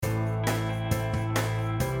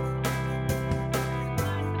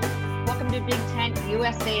BigTent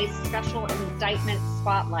USA's Special Indictment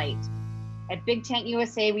Spotlight. At BigTent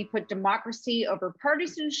USA, we put democracy over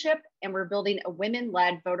partisanship, and we're building a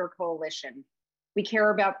women-led voter coalition. We care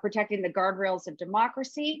about protecting the guardrails of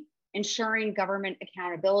democracy, ensuring government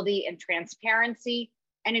accountability and transparency,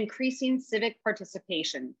 and increasing civic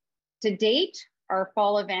participation. To date, our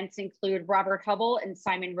fall events include Robert Hubble and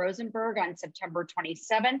Simon Rosenberg on September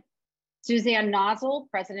 27th, Suzanne Nozzle,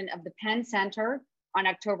 president of the Penn Center, on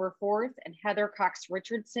October 4th, and Heather Cox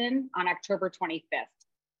Richardson on October 25th.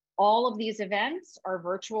 All of these events are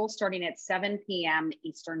virtual starting at 7 p.m.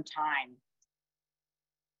 Eastern Time.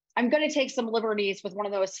 I'm going to take some liberties with one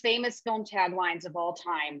of the most famous film taglines of all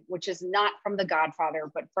time, which is not from The Godfather,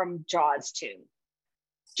 but from Jaws 2.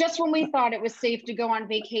 Just when we thought it was safe to go on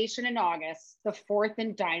vacation in August, the fourth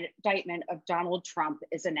indictment of Donald Trump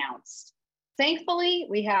is announced. Thankfully,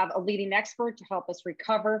 we have a leading expert to help us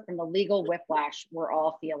recover from the legal whiplash we're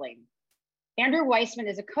all feeling. Andrew Weissmann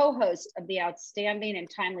is a co-host of the outstanding and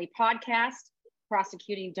timely podcast,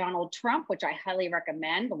 Prosecuting Donald Trump, which I highly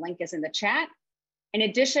recommend. The link is in the chat. In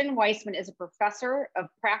addition, Weissmann is a professor of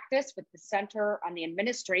practice with the Center on the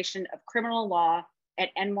Administration of Criminal Law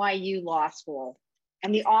at NYU Law School,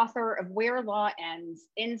 and the author of Where Law Ends: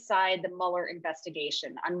 Inside the Mueller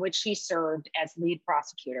Investigation, on which he served as lead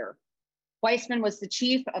prosecutor. Weissmann was the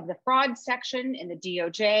chief of the fraud section in the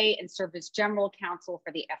DOJ and served as general counsel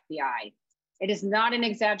for the FBI. It is not an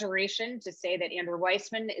exaggeration to say that Andrew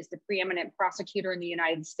Weissmann is the preeminent prosecutor in the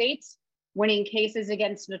United States, winning cases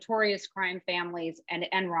against notorious crime families and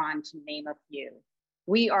Enron, to name a few.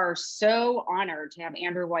 We are so honored to have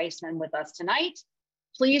Andrew Weissmann with us tonight.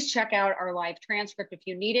 Please check out our live transcript if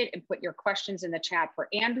you need it and put your questions in the chat for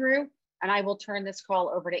Andrew. And I will turn this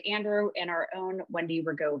call over to Andrew and our own Wendy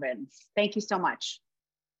Rogovin. Thank you so much.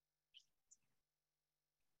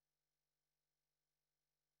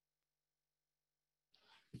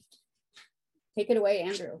 Take it away,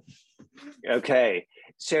 Andrew. Okay,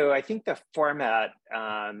 so I think the format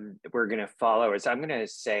we're going to follow is I'm going to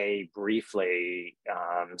say briefly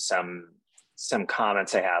some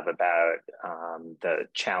comments I have about the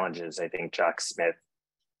challenges I think Jack Smith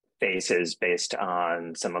faces based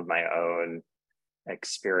on some of my own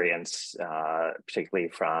experience, particularly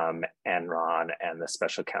from Enron and the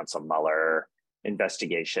special counsel Mueller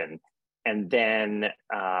investigation. And then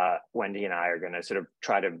Wendy and I are going to sort of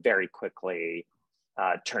try to very quickly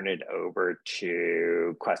turn it over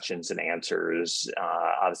to questions and answers.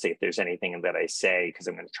 Obviously, if there's anything that I say, because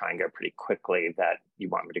I'm going to try and go pretty quickly, that you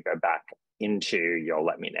want me to go back into, you'll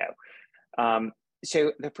let me know.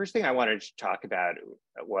 So the first thing I wanted to talk about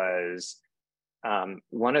was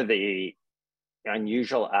one of the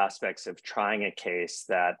unusual aspects of trying a case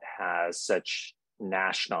that has such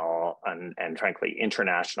national and frankly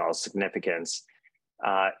international significance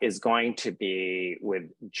is going to be with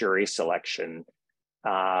jury selection.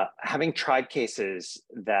 Having tried cases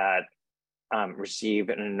that receive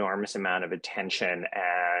an enormous amount of attention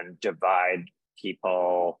and divide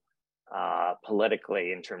people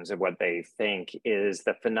politically in terms of what they think is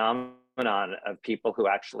the phenomenon of people who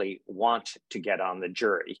actually want to get on the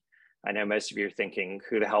jury. I know most of you are thinking,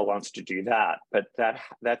 who the hell wants to do that? But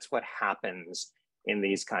that's what happens in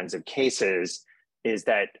these kinds of cases, is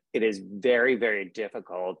that it is very, very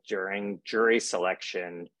difficult during jury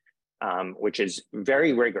selection, which is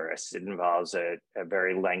very rigorous. It involves a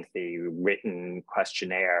very lengthy written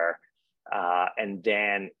questionnaire and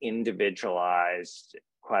then individualized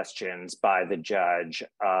questions by the judge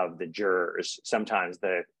of the jurors. Sometimes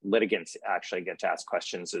the litigants actually get to ask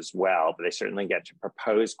questions as well, but they certainly get to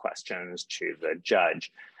propose questions to the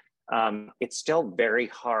judge. It's still very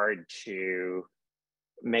hard to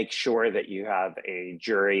make sure that you have a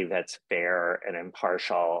jury that's fair and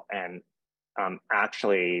impartial and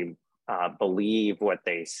actually believe what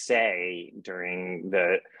they say during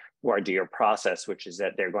the voir dire process, which is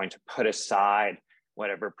that they're going to put aside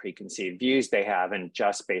whatever preconceived views they have and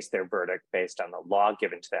just base their verdict based on the law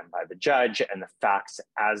given to them by the judge and the facts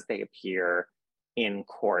as they appear in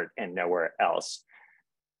court and nowhere else.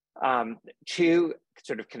 Two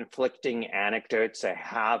sort of conflicting anecdotes I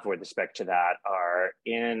have with respect to that are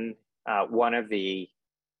in one of the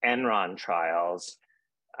Enron trials,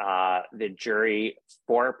 the jury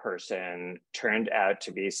foreperson turned out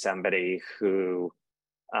to be somebody who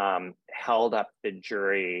held up the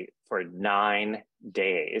jury for 9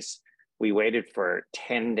 days. We waited for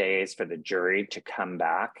 10 days for the jury to come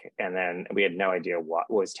back, and then we had no idea what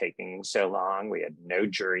was taking so long. We had no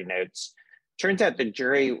jury notes. Turns out the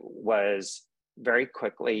jury was very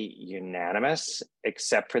quickly unanimous,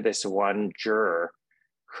 except for this one juror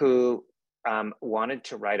who wanted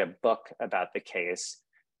to write a book about the case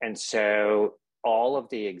And so all of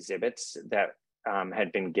the exhibits that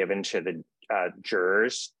had been given to the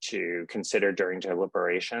jurors to consider during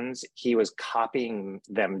deliberations, he was copying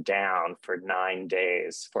them down for 9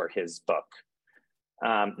 days for his book.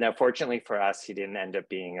 Now, fortunately for us, he didn't end up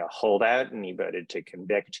being a holdout and he voted to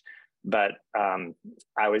convict. But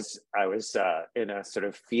I was in a sort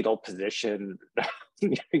of fetal position,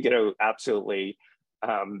 absolutely,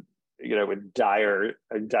 with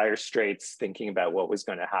dire straits, thinking about what was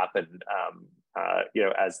going to happen,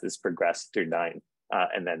 as this progressed through 9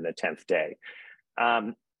 and then the 10th day.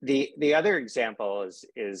 The other example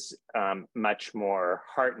is much more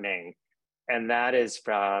heartening, and that is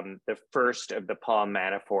from the first of the Paul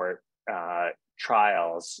Manafort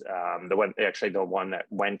trials, the one that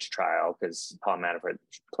went to trial, because Paul Manafort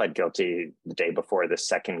pled guilty the day before the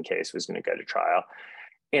second case was going to go to trial.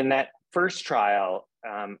 In that first trial,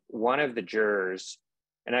 one of the jurors,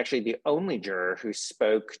 and actually the only juror who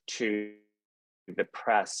spoke to the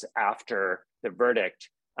press after the verdict,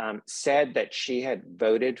 said that she had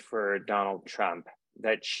voted for Donald Trump,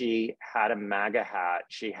 that she had a MAGA hat,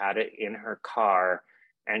 she had it in her car,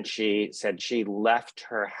 and she said she left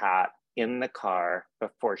her hat in the car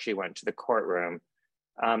before she went to the courtroom.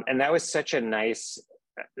 And that was such a nice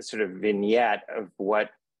sort of vignette of what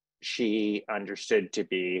she understood to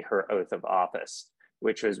be her oath of office,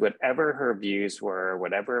 which was whatever her views were,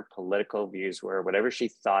 whatever political views were, whatever she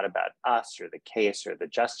thought about us or the case or the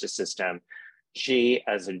justice system, she,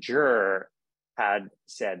 as a juror, had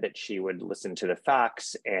said that she would listen to the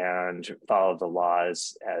facts and follow the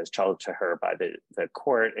laws as told to her by the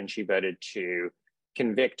court, and she voted to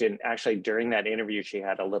convict. And actually, during that interview, she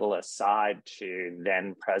had a little aside to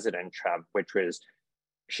then President Trump, which was,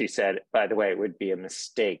 she said, by the way, it would be a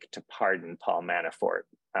mistake to pardon Paul Manafort.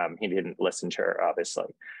 He didn't listen to her,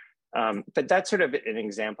 obviously. But that's sort of an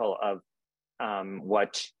example of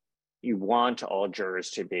what you want all jurors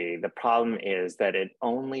to be. The problem is that it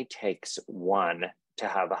only takes one to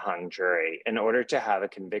have a hung jury. In order to have a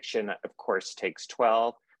conviction, of course, takes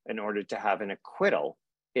 12. In order to have an acquittal,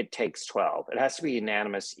 it takes 12. It has to be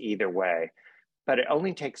unanimous either way, but it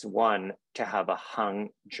only takes one to have a hung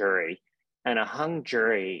jury. And a hung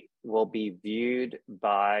jury will be viewed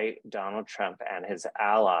by Donald Trump and his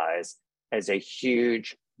allies as a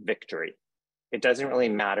huge victory. It doesn't really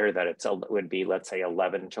matter that it would be, let's say,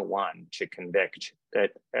 11-1 to convict.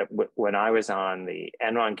 When I was on the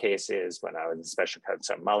Enron cases, when I was in Special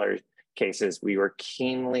Counsel Mueller cases, we were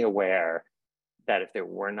keenly aware that if there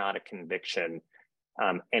were not a conviction,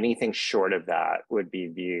 anything short of that would be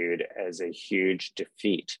viewed as a huge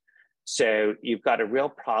defeat. So you've got a real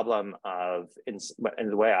problem and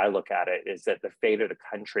the way I look at it is that the fate of the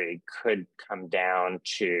country could come down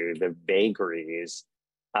to the vagaries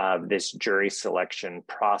of this jury selection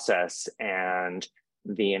process and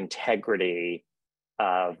the integrity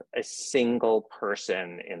of a single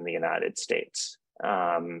person in the United States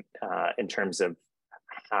in terms of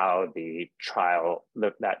how the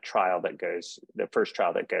first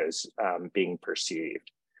trial that goes being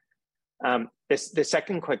perceived. The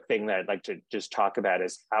second quick thing that I'd like to just talk about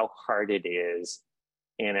is how hard it is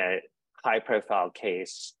in a high profile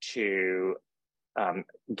case to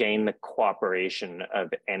gain the cooperation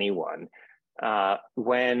of anyone.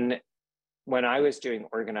 When I was doing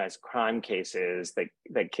organized crime cases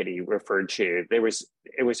that Kitty referred to, it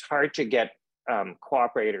was hard to get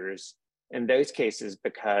cooperators in those cases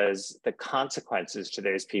because the consequences to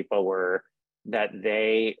those people were that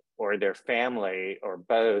they or their family or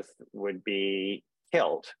both would be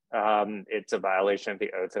killed. It's a violation of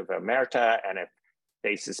the oath of omerta, and if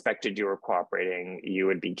they suspected you were cooperating, you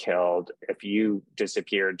would be killed. If you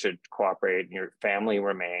disappeared to cooperate and your family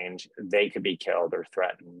remained, they could be killed or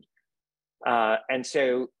threatened. And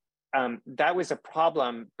so that was a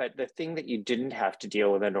problem, but the thing that you didn't have to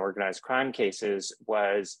deal with in organized crime cases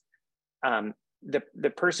was the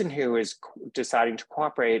person who is deciding to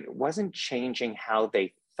cooperate wasn't changing how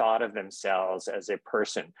they thought of themselves as a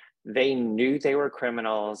person. They knew they were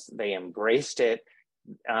criminals, they embraced it.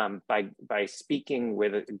 By speaking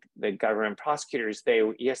with the government prosecutors, they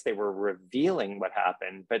were revealing what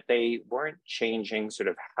happened, but they weren't changing sort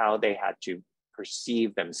of how they had to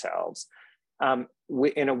perceive themselves.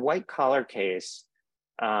 In a white collar case,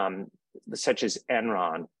 such as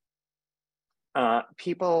Enron,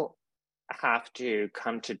 people have to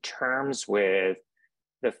come to terms with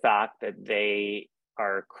the fact that they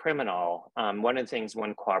are a criminal. One of the things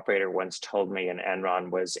one cooperator once told me in Enron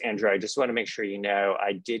was, Andrew, I just want to make sure you know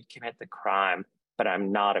I did commit the crime, but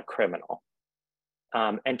I'm not a criminal.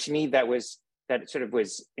 And to me, that was that sort of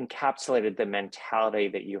was encapsulated the mentality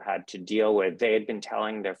that you had to deal with. They had been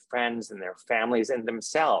telling their friends and their families and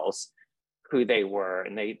themselves who they were,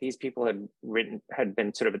 and these people had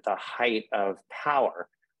been sort of at the height of power.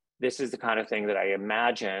 This is the kind of thing that I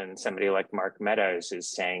imagine somebody like Mark Meadows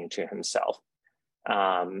is saying to himself.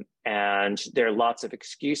 And there are lots of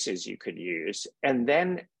excuses you could use. And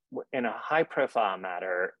then in a high profile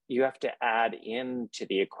matter, you have to add into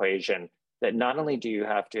the equation that not only do you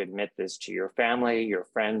have to admit this to your family, your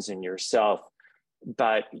friends, and yourself,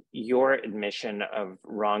 but your admission of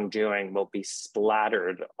wrongdoing will be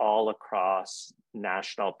splattered all across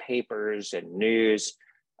national papers and news,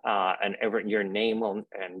 and your name will,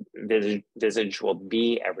 and visage will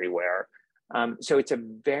be everywhere. So it's a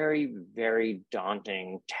very, very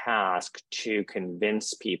daunting task to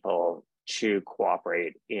convince people to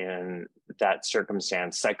cooperate in that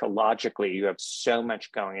circumstance. Psychologically, you have so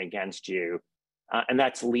much going against you, and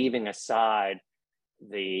that's leaving aside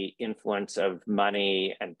the influence of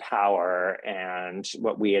money and power and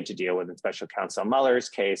what we had to deal with in Special Counsel Mueller's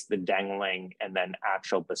case, the dangling and then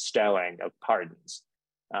actual bestowing of pardons.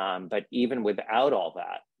 But even without all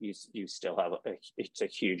that, you still have it's a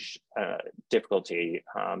huge difficulty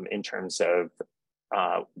in terms of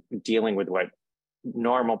dealing with what in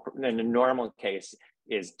a normal case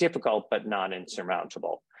is difficult but not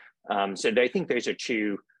insurmountable. So I think those are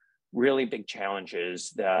two really big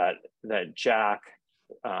challenges that Jack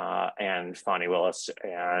and Fonnie Willis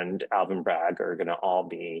and Alvin Bragg are going to all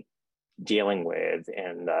be dealing with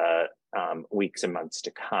in the weeks and months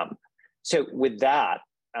to come. So with that,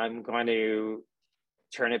 I'm going to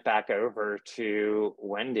turn it back over to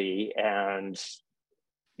Wendy, and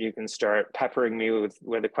you can start peppering me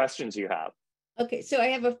with the questions you have. Okay, so I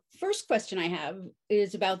have a first question I have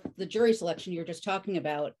is about the jury selection you were just talking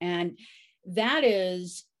about. And that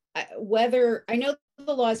is whether, I know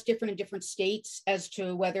the law is different in different states as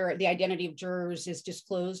to whether the identity of jurors is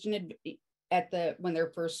disclosed when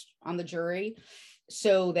they're first on the jury,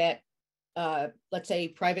 so that let's say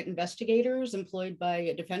private investigators employed by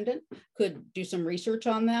a defendant could do some research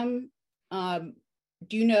on them.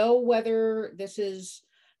 Do you know whether this is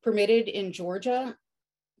permitted in Georgia?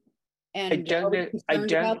 And I don't know. About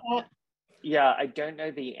that? Yeah, I don't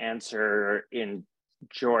know the answer in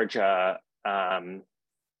Georgia.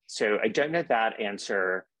 So I don't know that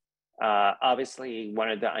answer. Obviously, one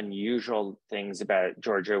of the unusual things about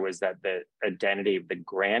Georgia was that the identity of the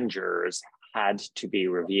grand jurors had to be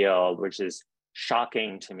revealed, which is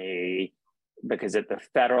shocking to me, because at the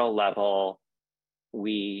federal level,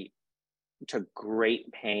 we took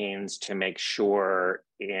great pains to make sure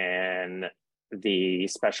in the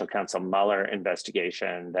Special Counsel Mueller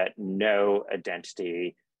investigation that no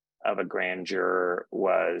identity of a grand juror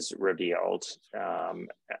was revealed.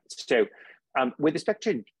 With respect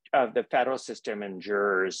to the federal system and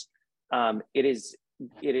jurors, it is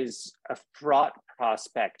a fraught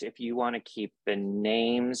prospect if you want to keep the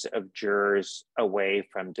names of jurors away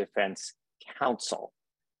from defense counsel,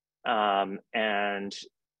 and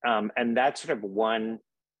that's sort of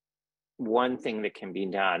one thing that can be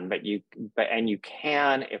done. But you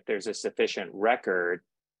can, if there's a sufficient record,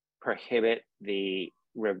 prohibit the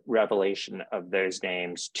revelation of those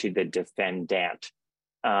names to the defendant.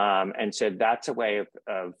 And so that's a way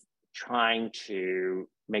of trying to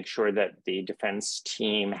make sure that the defense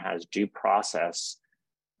team has due process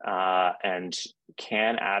and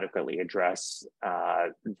can adequately address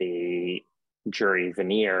the jury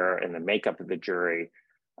veneer and the makeup of the jury.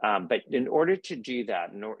 But in order to do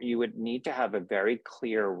that, you would need to have a very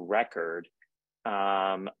clear record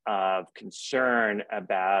of concern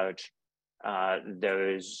about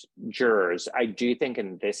those jurors. I do think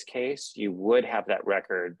in this case, you would have that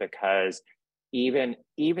record, because even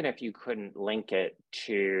if you couldn't link it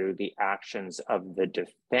to the actions of the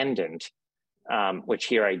defendant, which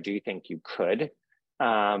here I do think you could,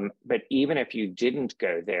 but even if you didn't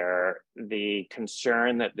go there, the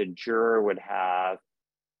concern that the juror would have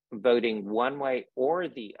voting one way or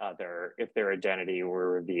the other if their identity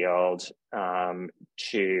were revealed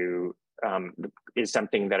is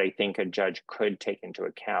something that I think a judge could take into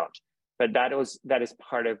account. But that is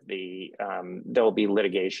part of the, there'll be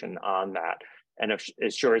litigation on that. And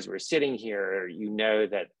as sure as we're sitting here, you know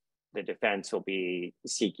that the defense will be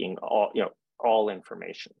seeking all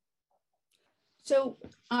information. So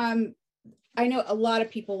I know a lot of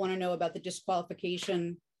people want to know about the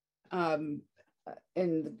disqualification from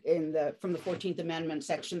the 14th Amendment,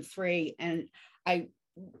 Section 3, and I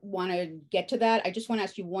want to get to that. I just want to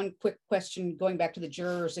ask you one quick question, going back to the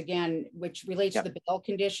jurors again, which relates to the bail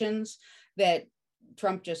conditions that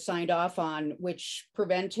Trump just signed off on, which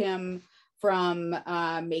prevent him from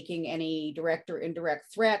making any direct or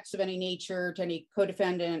indirect threats of any nature to any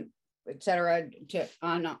co-defendant, et cetera,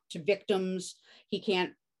 to victims. He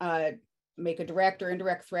can't make a direct or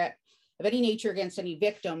indirect threat of any nature against any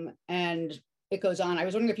victim. And it goes on. I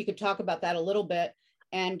was wondering if you could talk about that a little bit.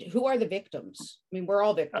 And who are the victims? I mean, we're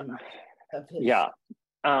all victims of his. Yeah.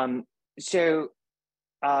 So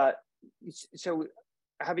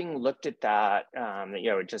having looked at that,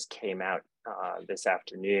 it just came out this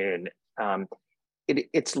afternoon.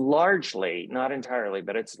 It's largely, not entirely,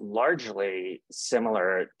 but it's largely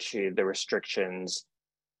similar to the restrictions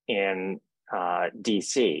in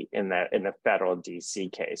DC, in the federal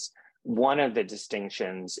DC case. One of the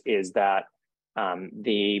distinctions is that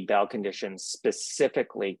the bail condition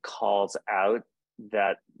specifically calls out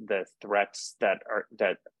that the threats that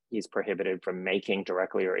he's prohibited from making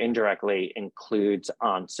directly or indirectly includes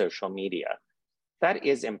on social media. That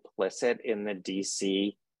is implicit in the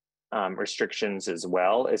DC restrictions as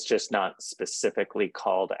well. It's just not specifically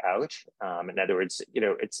called out. In other words,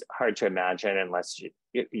 it's hard to imagine unless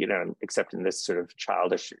except in this sort of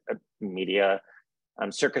childish media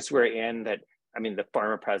circus we're in, that, I mean, the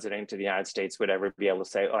former president of the United States would ever be able to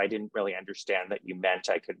say, oh, I didn't really understand that you meant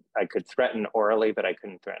I could threaten orally, but I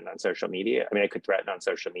couldn't threaten on social media. I mean, I could threaten on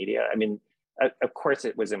social media. I mean, of course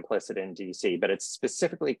it was implicit in DC, but it's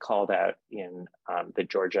specifically called out in the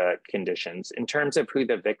Georgia conditions. In terms of who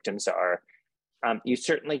the victims are, you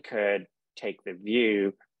certainly could take the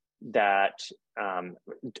view that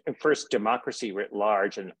first, democracy writ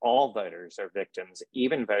large and all voters are victims,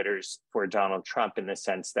 even voters for Donald Trump, in the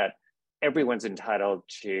sense that everyone's entitled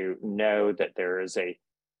to know that there is a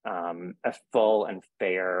full and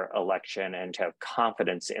fair election and to have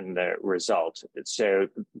confidence in the result. So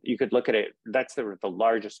you could look at it, that's the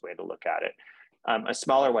largest way to look at it. A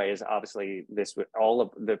smaller way is obviously all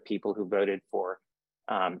of the people who voted for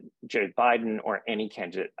Joe Biden or any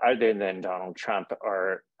candidate other than Donald Trump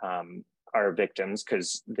are victims,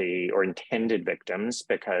 or intended victims,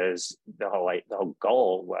 because the whole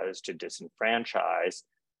goal was to disenfranchise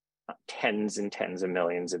tens and tens of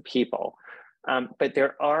millions of people. But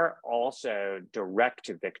there are also direct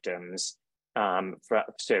victims.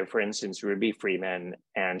 So for instance, Ruby Freeman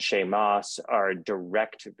and Shay Moss are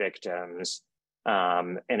direct victims.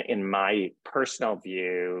 And in my personal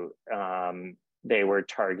view, they were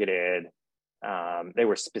targeted. They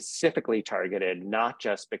were specifically targeted, not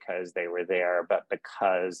just because they were there, but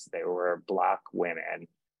because they were Black women.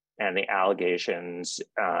 And the allegations,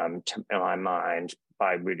 to my mind,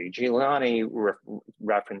 by Rudy Giuliani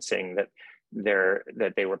referencing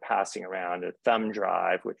that they were passing around a thumb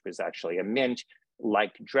drive, which was actually a mint,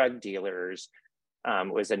 like drug dealers,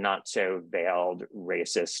 was a not so veiled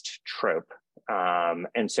racist trope.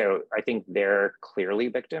 And so I think they're clearly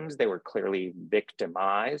victims. They were clearly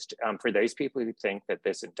victimized. For those people who think that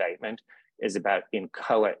this indictment is about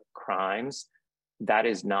inchoate crimes, that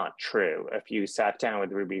is not true. If you sat down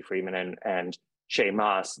with Ruby Freeman and Shay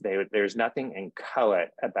Moss, there's nothing inchoate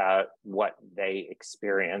about what they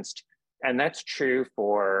experienced. And that's true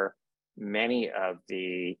for many of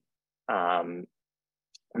the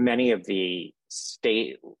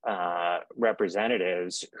state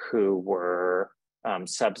representatives who were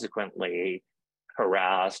subsequently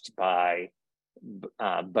harassed by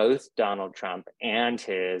both Donald Trump and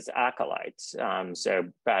his acolytes. So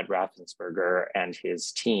Brad Raffensperger and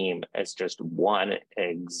his team is just one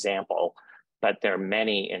example, but there are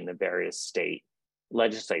many in the various state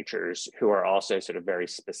legislatures who are also sort of very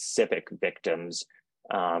specific victims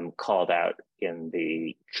called out in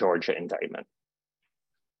the Georgia indictment.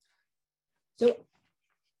 So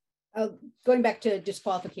going back to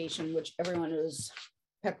disqualification, which everyone is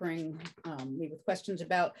peppering me with questions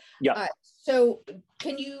about. Yeah. So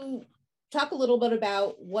can you talk a little bit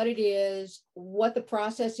about what it is, what the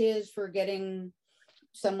process is for getting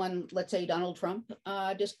someone, let's say Donald Trump,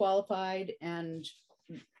 disqualified, and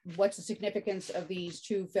what's the significance of these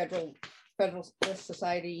two Federalist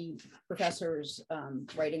Society professors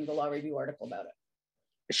writing the law review article about it?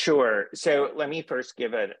 Sure. So let me first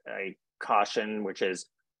give a caution, which is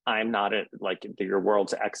I'm not your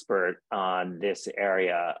world's expert on this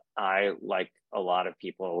area. I, like a lot of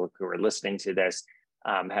people who are listening to this,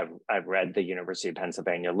 I've read the University of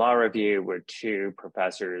Pennsylvania Law Review, where two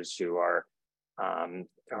professors who are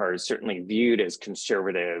certainly viewed as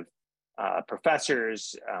conservative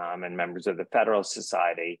professors and members of the Federalist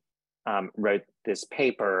Society wrote this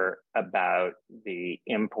paper about the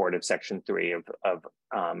import of Section 3 of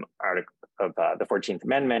the 14th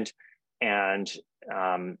Amendment, and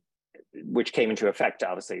which came into effect,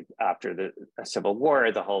 obviously, after the Civil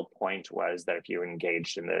War. The whole point was that if you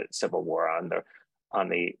engaged in the Civil War on on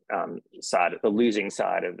the side, the losing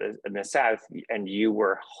side of in the South, and you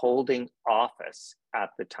were holding office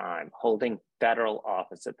at the time, holding federal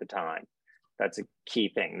office at the time. That's a key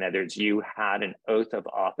thing. In other words, you had an oath of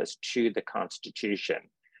office to the Constitution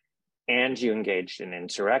and you engaged in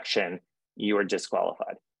insurrection, you were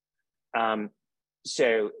disqualified.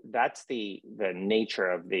 So that's the nature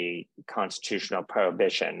of the constitutional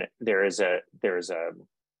prohibition. There is a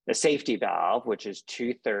safety valve, which is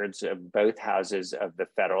 2/3 of both houses of the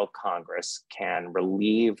federal Congress can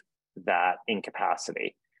relieve that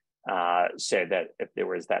incapacity, so that if there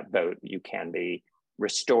was that vote, you can be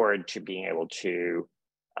restored to being able to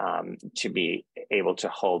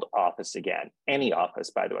hold office again. Any office,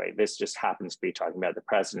 by the way. This just happens to be talking about the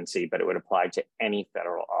presidency, but it would apply to any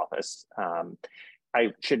federal office.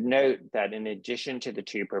 I should note that in addition to the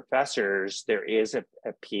two professors, there is a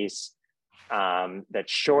piece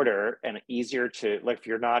that's shorter and easier to, like, if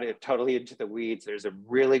you're not totally into the weeds, there's a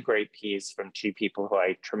really great piece from two people who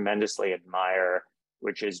I tremendously admire,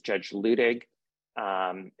 which is Judge Ludig,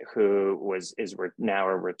 who is now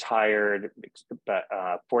a retired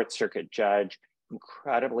Fourth Circuit judge,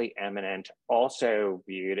 incredibly eminent, also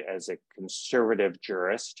viewed as a conservative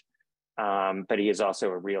jurist, but he is also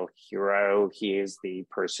a real hero. He is the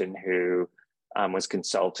person who was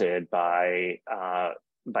consulted by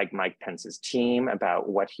Mike Pence's team about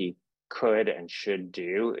what he could and should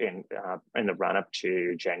do in the run-up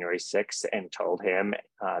to January 6th, and told him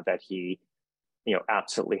that he,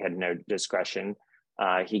 absolutely had no discretion.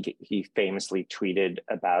 He famously tweeted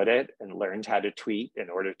about it and learned how to tweet in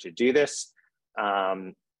order to do this.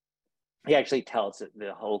 He actually tells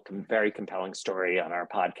the whole very compelling story on our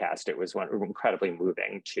podcast. It was incredibly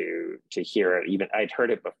moving to hear it. Even I'd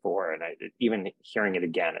heard it before, and even hearing it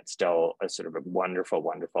again, it's still a sort of a wonderful,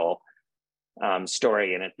 wonderful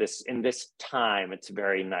story. And in this time, it's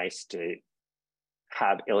very nice to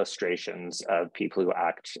have illustrations of people who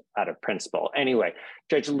act out of principle. Anyway,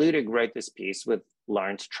 Judge Ludig wrote this piece with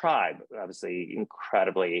Lawrence Tribe, obviously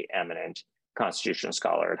incredibly eminent constitutional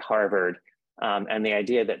scholar at Harvard. And the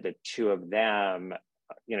idea that the two of them,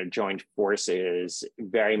 joined forces,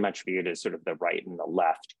 very much viewed as sort of the right and the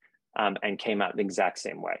left, and came out the exact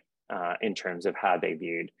same way in terms of how they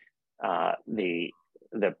viewed the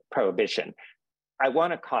prohibition. I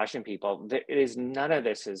want to caution people that none of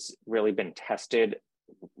this has really been tested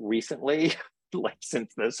recently, like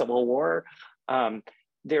since the Civil War.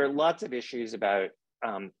 There are lots of issues about,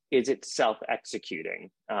 is it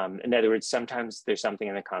self-executing? In other words, sometimes there's something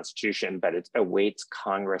in the Constitution, but it awaits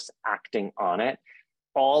Congress acting on it.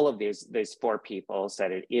 All of these four people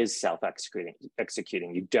said it is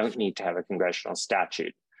self-executing. You don't need to have a congressional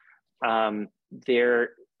statute.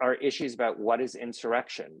 There are issues about what is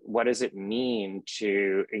insurrection? What does it mean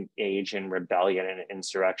to engage in rebellion and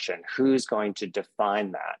insurrection? Who's going to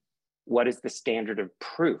define that? What is the standard of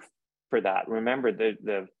proof for that? Remember,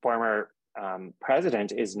 the former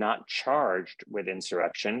president is not charged with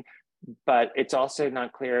insurrection, but it's also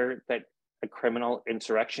not clear that a criminal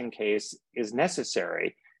insurrection case is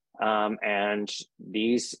necessary. And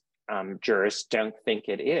these jurists don't think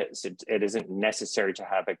it is. It isn't necessary to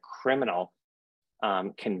have a criminal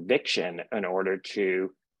conviction in order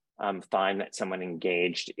to find that someone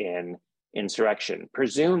engaged in insurrection.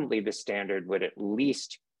 Presumably, the standard would at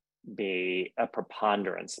least be a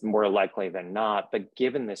preponderance, more likely than not. But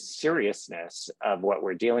given the seriousness of what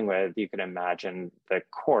we're dealing with, you can imagine the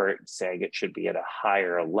court saying it should be at a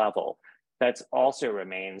higher level. That also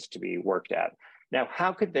remains to be worked out. Now,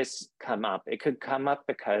 how could this come up? It could come up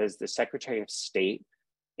because the Secretary of State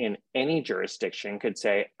in any jurisdiction could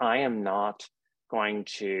say, I am not going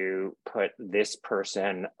to put this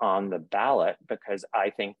person on the ballot because I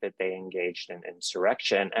think that they engaged in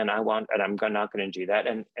insurrection, and I'm not going to do that.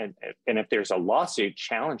 And if there's a lawsuit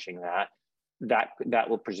challenging that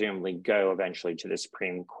will presumably go eventually to the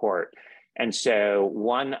Supreme Court. And so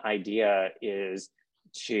one idea is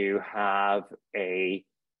to have a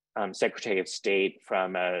Secretary of State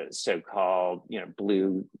from a so-called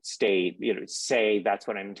blue state say that's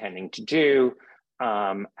what I'm intending to do.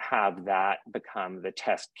 Have that become the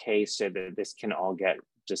test case so that this can all get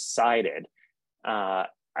decided. I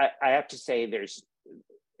have to say,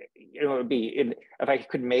 it would be, if I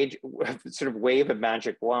could sort of wave a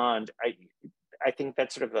magic wand, I think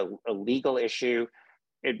that's sort of a legal issue.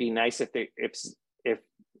 It'd be nice if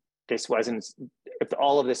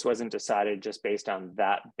all of this wasn't decided just based on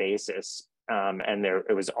that basis, and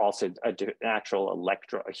it was also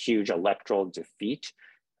a huge electoral defeat,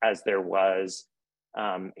 as there was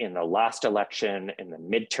in the last election, in the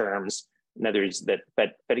midterms. In other words,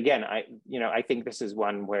 but again, I think this is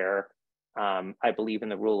one where I believe in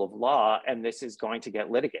the rule of law, and this is going to get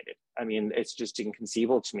litigated. I mean, it's just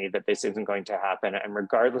inconceivable to me that this isn't going to happen. And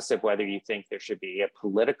regardless of whether you think there should be a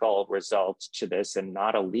political result to this and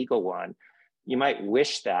not a legal one, you might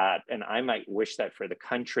wish that, and I might wish that for the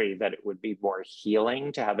country, that it would be more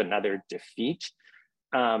healing to have another defeat.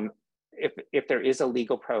 If there is a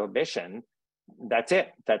legal prohibition, that's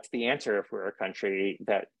it. That's the answer if we're a country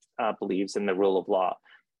that believes in the rule of law.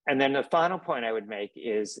 And then the final point I would make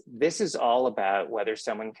is this is all about whether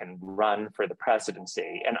someone can run for the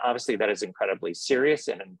presidency. And obviously that is incredibly serious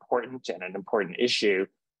and an important issue.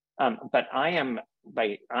 But I am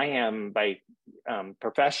by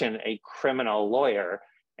profession a criminal lawyer.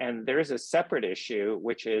 And there's a separate issue,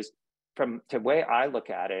 which is from the way I look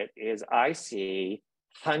at it is I see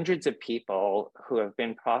hundreds of people who have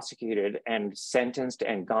been prosecuted and sentenced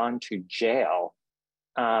and gone to jail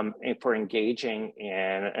for engaging in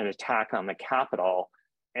an attack on the Capitol.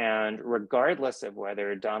 And regardless of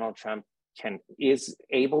whether Donald Trump is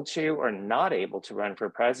able to or not able to run for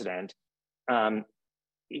president,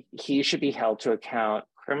 he should be held to account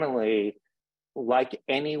criminally like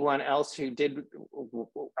anyone else who did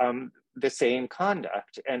the same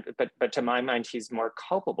conduct. But to my mind, he's more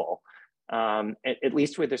culpable, at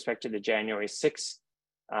least with respect to the January 6th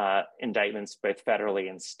indictments, both federally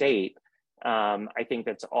and state. I think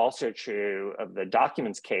that's also true of the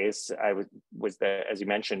documents case. I was as you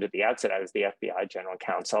mentioned at the outset, I was the FBI general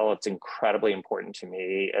counsel. It's incredibly important to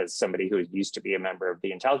me as somebody who used to be a member of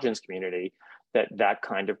the intelligence community that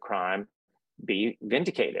kind of crime be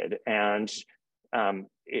vindicated. And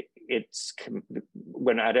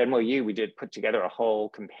when at MOU, we did put together a whole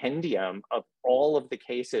compendium of all of the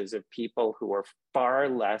cases of people who were far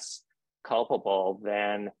less culpable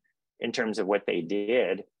than in terms of what they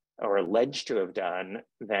did or alleged to have done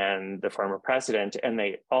than the former president, and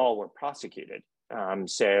they all were prosecuted. And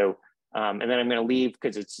then I'm going to leave,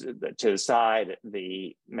 because it's to the side,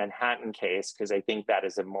 the Manhattan case, because I think that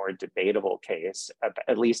is a more debatable case,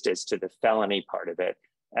 at least as to the felony part of it,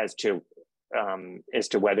 as to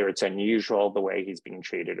whether it's unusual the way he's being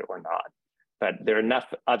treated or not. But there are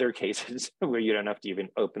enough other cases where you don't have to even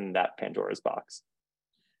open that Pandora's box.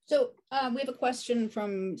 So we have a question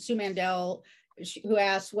from Sue Mandel, who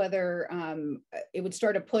asked whether it would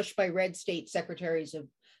start a push by red state secretaries of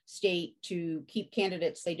state to keep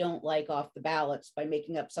candidates they don't like off the ballots by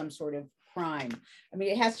making up some sort of crime. I mean,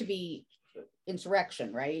 it has to be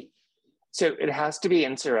insurrection, right? So it has to be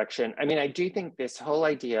insurrection. I mean, I do think this whole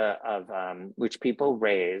idea of which people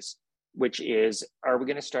raise, which is, are we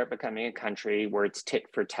going to start becoming a country where it's tit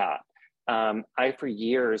for tat? I, for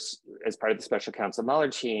years, as part of the special counsel Mueller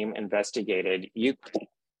team, investigated Ukraine.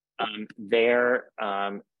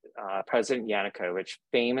 President Yanukovych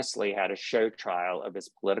famously had a show trial of his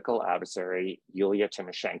political adversary, Yulia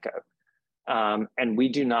Tymoshenko. And we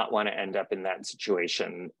do not want to end up in that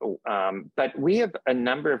situation. But we have a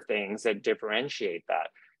number of things that differentiate that.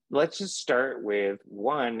 Let's just start with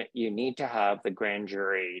one, you need to have the grand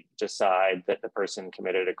jury decide that the person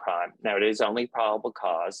committed a crime. Now, it is only probable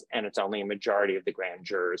cause, and it's only a majority of the grand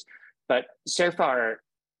jurors. But so far,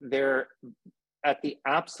 at the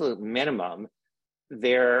absolute minimum,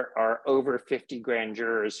 there are over 50 grand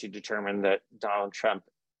jurors who determined that Donald Trump,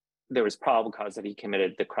 there was probable cause that he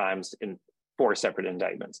committed the crimes in 4 separate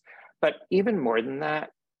indictments. But even more than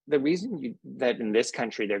that, the reason that in this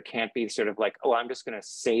country there can't be sort of like, oh, I'm just going to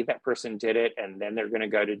say that person did it and then they're going to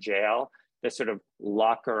go to jail, to sort of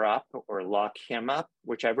lock her up or lock him up,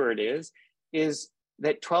 whichever it is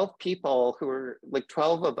that 12 people who are like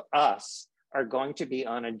 12 of us are going to be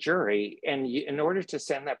on a jury. And in order to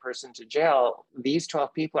send that person to jail, these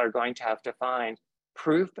 12 people are going to have to find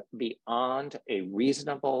proof beyond a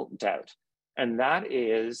reasonable doubt. And that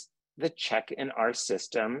is the check in our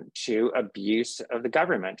system to abuse of the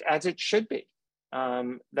government, as it should be.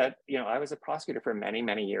 I was a prosecutor for many,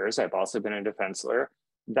 many years. I've also been a defense lawyer.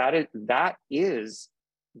 That is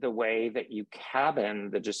the way that you cabin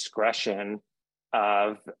the discretion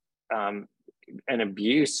of an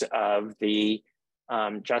abuse of the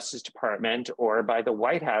Justice Department, or by the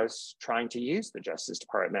White House trying to use the Justice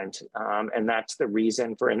Department. And that's the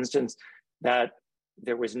reason, for instance, that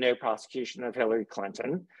there was no prosecution of Hillary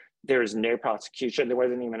Clinton. There's no prosecution. There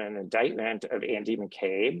wasn't even an indictment of Andy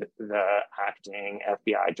McCabe, the acting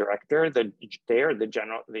FBI director.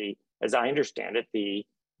 As I understand it, the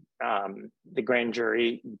grand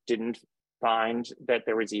jury didn't find that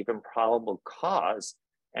there was even probable cause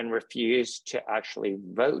and refused to actually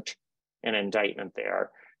vote an indictment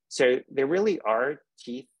there. So there really are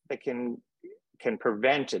teeth that can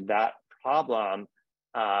prevent that problem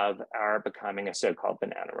of our becoming a so-called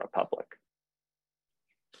banana republic.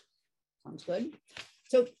 Sounds good.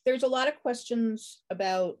 So there's a lot of questions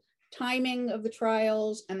about timing of the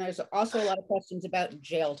trials, and there's also a lot of questions about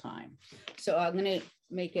jail time. So I'm going to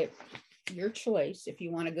make it your choice if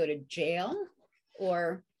you want to go to jail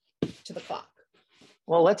or to the clock.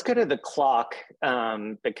 Well, let's go to the clock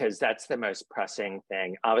because that's the most pressing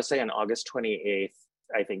thing. Obviously, on August 28th,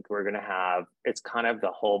 I think we're going to have, it's kind of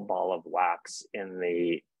the whole ball of wax in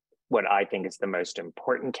the, what I think is the most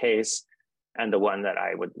important case, and the one that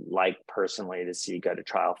I would like personally to see go to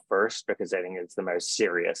trial first, because I think it's the most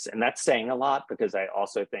serious. And that's saying a lot, because I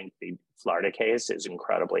also think the Florida case is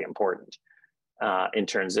incredibly important in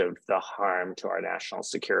terms of the harm to our national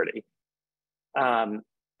security.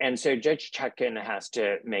 And so Judge Chutkan has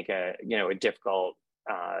to make a difficult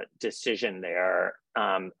decision there.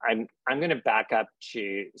 I'm going to back up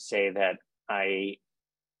to say that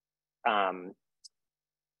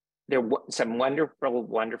there are some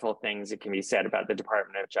wonderful things that can be said about the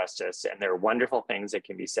Department of Justice, and there are wonderful things that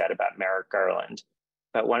can be said about Merrick Garland.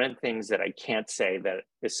 But one of the things that I can't say that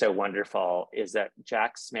is so wonderful is that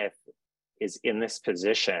Jack Smith is in this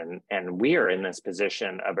position, and we are in this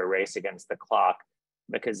position of a race against the clock,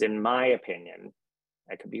 because in my opinion,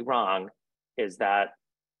 I could be wrong, is that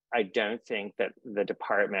I don't think that the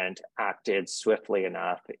department acted swiftly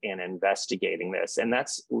enough in investigating this. And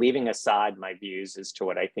that's leaving aside my views as to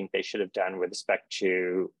what I think they should have done with respect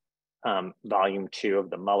to volume 2 of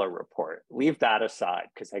the Mueller report. Leave that aside,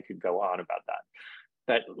 because I could go on about that.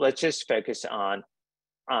 But let's just focus on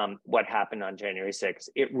what happened on January 6th.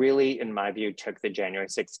 It really, in my view, took the January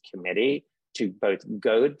 6th committee to both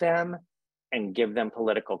goad them and give them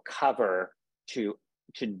political cover to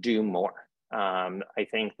do more. I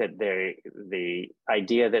think that the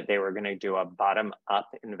idea that they were going to do a bottom-up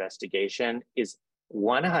investigation is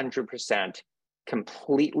 100%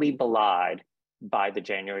 completely belied by the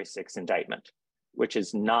January 6th indictment, which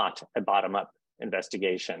is not a bottom-up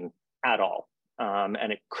investigation at all.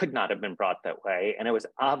 And it could not have been brought that way. And it was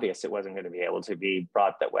obvious it wasn't going to be able to be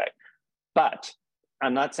brought that way. But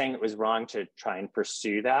I'm not saying it was wrong to try and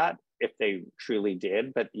pursue that if they truly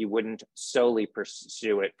did, but you wouldn't solely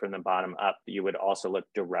pursue it from the bottom up. You would also look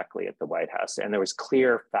directly at the White House, and there was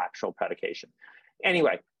clear factual predication.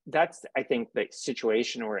 Anyway, that's, I think, the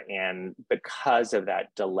situation we're in because of that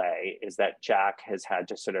delay, is that Jack has had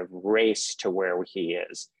to sort of race to where he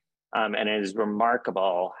is. And it is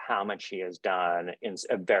remarkable how much he has done in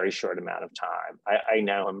a very short amount of time. I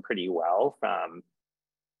know him pretty well from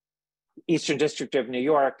Eastern District of New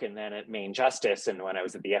York, and then at Maine Justice, and when I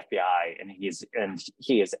was at the FBI, and he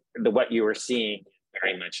is what you were seeing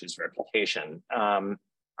very much his reputation.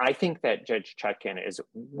 I think that Judge Chutkan is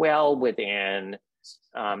well within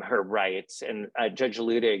her rights, and Judge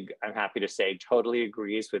Ludig, I'm happy to say, totally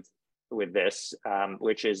agrees with this,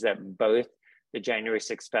 which is that both the January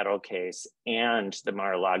 6th federal case and the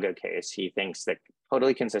Mar-a-Lago case, he thinks that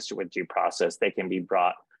totally consistent with due process, they can be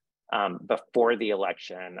brought before the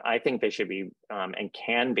election. I think they should be and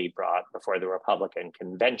can be brought before the Republican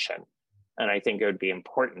convention. And I think it would be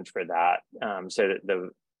important for that so that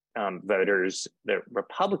the voters, the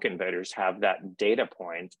Republican voters, have that data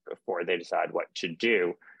point before they decide what to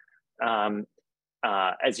do.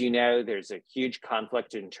 As you know, there's a huge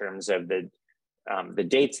conflict in terms of the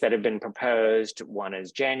dates that have been proposed. One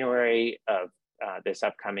is January of this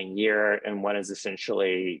upcoming year, and one is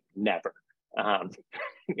essentially never. I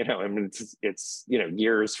mean, it's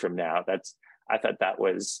years from now. I thought that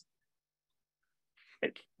wasn't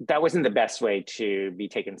the best way to be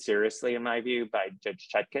taken seriously, in my view, by Judge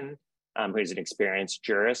Chutkan, who's an experienced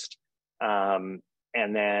jurist. And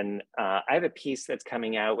then I have a piece that's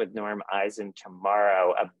coming out with Norm Eisen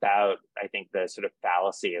tomorrow about, I think, the sort of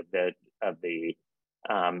fallacy of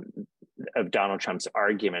Donald Trump's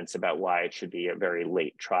arguments about why it should be a very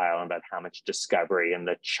late trial, and about how much discovery, and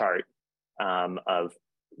the chart of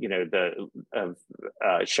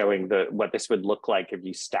showing what this would look like if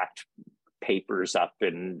you stacked papers up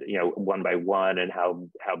and one by one, and how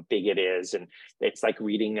big it is. And it's like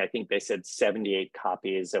reading, I think they said 78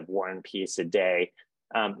 copies of War and Peace a day.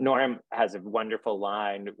 Norm has a wonderful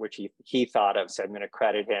line which he thought of, so I'm going to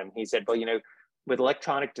credit him. He said, well, with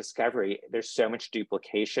electronic discovery, there's so much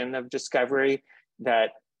duplication of discovery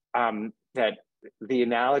that that the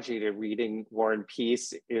analogy to reading War and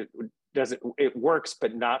Peace, it works,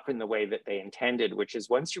 but not in the way that they intended, which is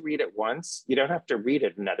once you read it once, you don't have to read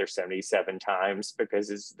it another 77 times because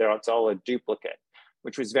it's all a duplicate,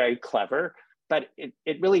 which was very clever. But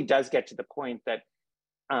it really does get to the point that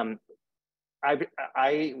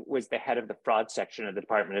I was the head of the fraud section of the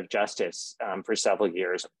Department of Justice for several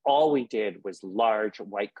years. All we did was large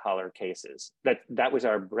white collar cases. That was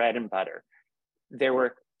our bread and butter. There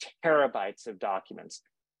were terabytes of documents,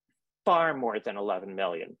 far more than 11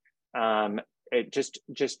 million. It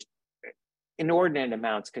just inordinate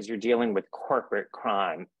amounts, because you're dealing with corporate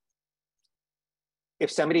crime.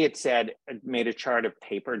 If somebody had made a chart of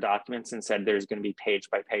paper documents and said there's going to be page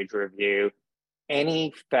by page review,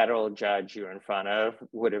 any federal judge you're in front of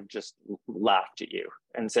would have just laughed at you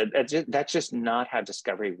and said, that's just not how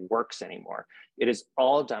discovery works anymore. It is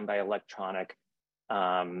all done by electronic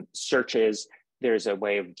searches. There's a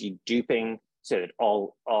way of deduping so that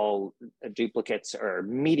all duplicates are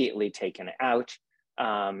immediately taken out.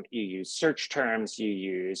 You use search terms, you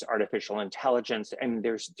use artificial intelligence, and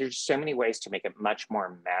there's so many ways to make it much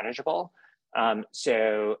more manageable.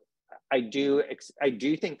 So I do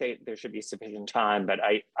think that there should be sufficient time, but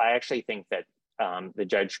I actually think that the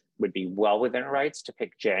judge would be well within her rights to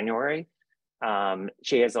pick January.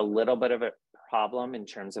 She has a little bit of a problem in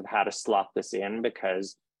terms of how to slot this in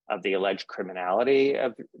because of the alleged criminality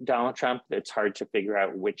of Donald Trump. It's hard to figure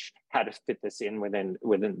out how to fit this in within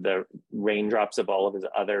the raindrops of all of his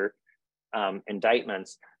other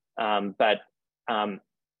indictments. But I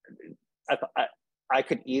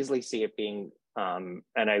could easily see it being, and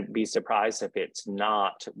I'd be surprised if it's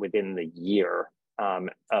not within the year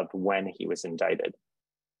of when he was indicted.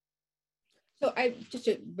 So just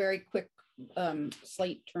a very quick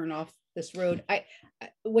slight turn off this road.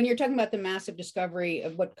 When you're talking about the massive discovery,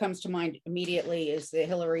 of what comes to mind immediately is the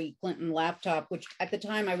Hillary Clinton laptop, which at the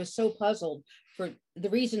time I was so puzzled for the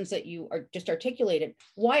reasons that you are just articulated,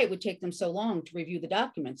 why it would take them so long to review the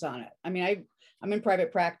documents on it. I mean, I'm in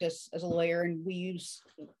private practice as a lawyer, and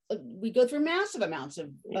we go through massive amounts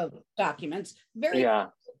of documents. Yeah.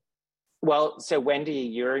 Well, so Wendy,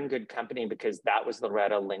 you're in good company, because that was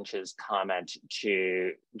Loretta Lynch's comment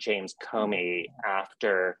to James Comey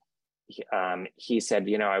after he said,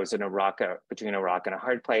 I was in between a rock and a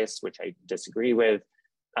hard place, which I disagree with.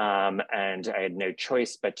 And I had no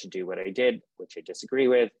choice but to do what I did, which I disagree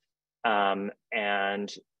with.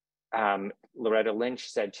 And Loretta Lynch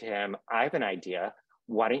said to him, I have an idea.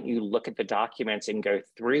 Why don't you look at the documents and go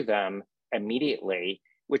through them immediately,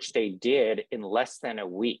 which they did in less than a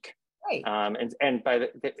week. Right. And by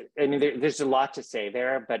there's a lot to say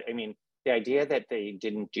there, but I mean, the idea that they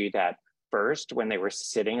didn't do that first when they were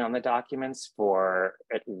sitting on the documents for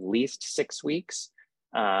at least 6 weeks,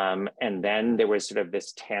 and then there was sort of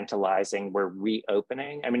this tantalizing, we're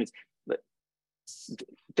reopening. I mean,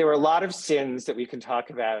 there were a lot of sins that we can talk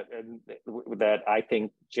about, and that I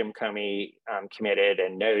think Jim Comey committed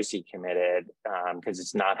and knows he committed, because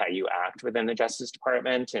it's not how you act within the Justice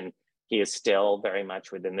Department, and he is still very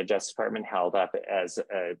much within the Justice Department held up as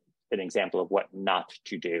an example of what not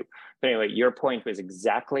to do. But anyway, your point was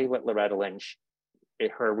exactly what Loretta Lynch,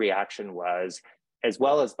 her reaction was, as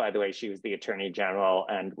well as, by the way, she was the Attorney General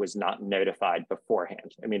and was not notified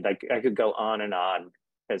beforehand. I mean, like, I could go on and on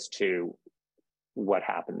as to what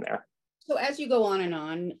happened there. So as you go on and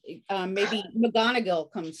on, maybe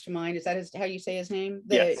McGonigal comes to mind. Is that how you say his name?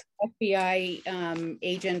 The yes. FBI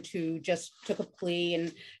agent who just took a plea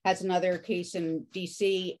and has another case in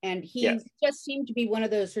DC. And he just seemed to be one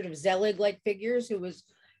of those sort of Zelig-like figures who was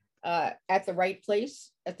at the right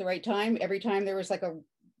place at the right time. Every time there was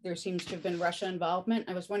there seems to have been Russia involvement.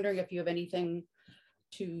 I was wondering if you have anything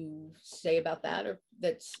to say about that, or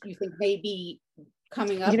that you think may be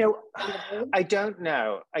coming up. I don't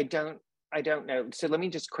know. I don't know. So let me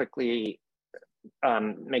just quickly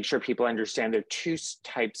make sure people understand there are two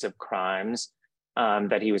types of crimes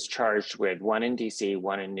that he was charged with, one in DC,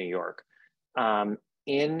 one in New York.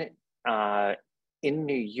 In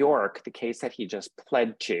New York, the case that he just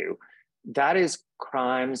pled to, that is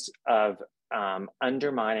crimes of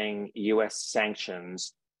undermining US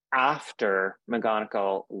sanctions after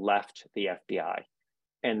McGonigal left the FBI.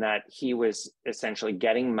 And that he was essentially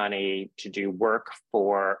getting money to do work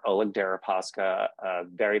for Oleg Deripaska, a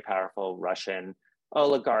very powerful Russian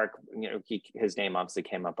oligarch. His name obviously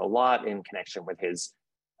came up a lot in connection with his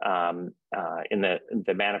in the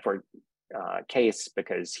Manafort case,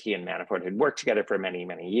 because he and Manafort had worked together for many,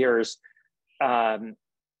 many years. So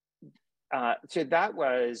that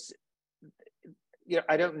was,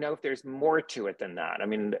 I don't know if there's more to it than that. I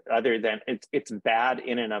mean, other than it's bad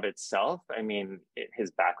in and of itself. I mean,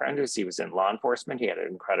 his background is he was in law enforcement. He had an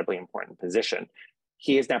incredibly important position.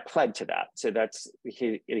 He has now pled to that. So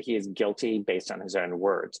he is guilty based on his own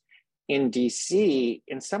words. In DC,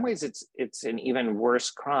 in some ways, it's an even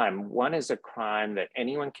worse crime. One is a crime that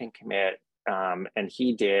anyone can commit, and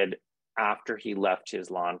he did after he left his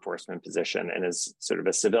law enforcement position and is sort of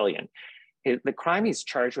a civilian. The crime he's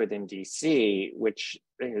charged with in DC, which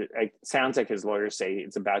it sounds like his lawyers say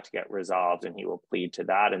it's about to get resolved and he will plead to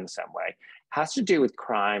that in some way, has to do with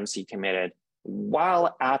crimes he committed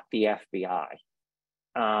while at the FBI,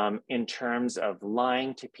 in terms of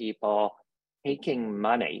lying to people, taking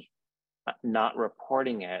money, not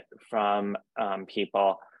reporting it from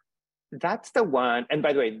people. That's the one. And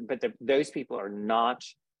by the way, but those people are not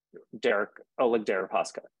Oleg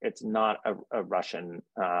Deripaska. It's not a Russian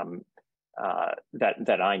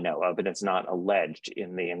that I know of, and it's not alleged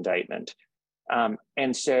in the indictment.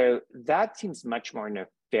 And so that seems much more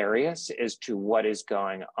nefarious as to what is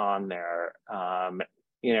going on there.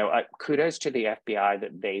 Kudos to the FBI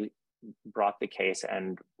that they brought the case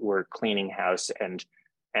and were cleaning house and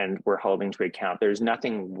were holding to account. There's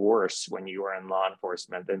nothing worse when you are in law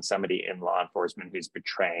enforcement than somebody in law enforcement who's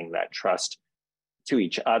betraying that trust to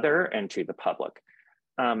each other and to the public.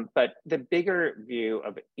 But the bigger view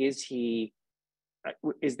of is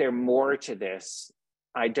there more to this?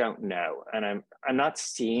 I don't know, and I'm not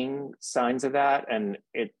seeing signs of that. And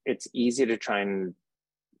it's easy to try and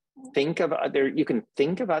you can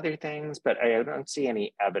think of other things, but I don't see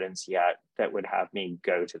any evidence yet that would have me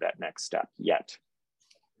go to that next step yet.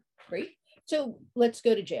 Great. So let's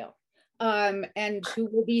go to jail. And who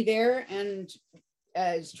will be there? And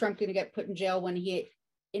is Trump going to get put in jail when he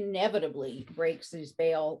inevitably breaks these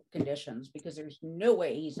bail conditions? Because there's no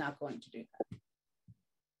way he's not going to do that.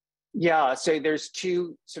 Yeah, so there's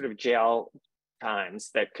two sort of jail times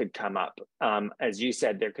that could come up. As you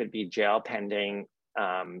said, there could be jail pending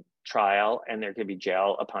trial, and there could be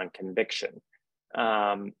jail upon conviction.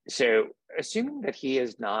 So assuming that he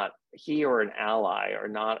or an ally are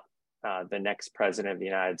not the next president of the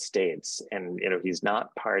United States, and he's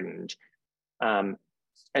not pardoned,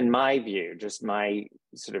 in my view, just my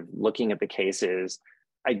sort of looking at the cases,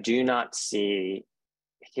 I do not see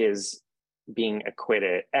his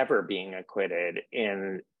ever being acquitted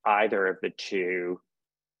in either of the two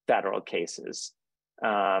federal cases.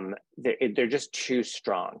 They're just too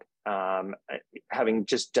strong. Having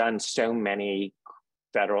just done so many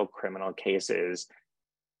federal criminal cases,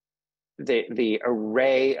 the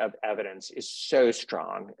array of evidence is so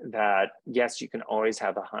strong that, yes, you can always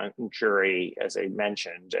have a hung jury, as I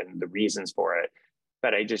mentioned, and the reasons for it,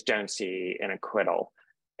 but I just don't see an acquittal.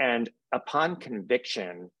 And upon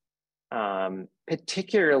conviction,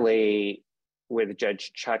 particularly with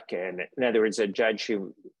Judge Chutkan, in other words, a judge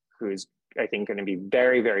who's, I think, going to be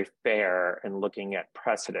very, very fair in looking at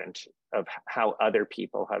precedent of how other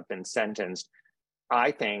people have been sentenced,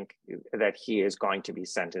 I think that he is going to be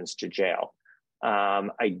sentenced to jail.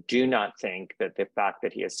 I do not think that the fact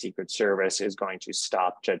that he has Secret Service is going to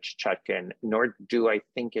stop Judge Chutkan, nor do I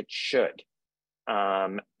think it should.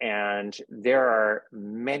 And there are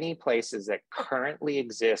many places that currently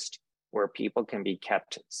exist where people can be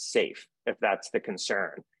kept safe, if that's the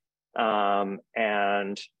concern.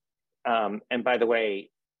 And by the way,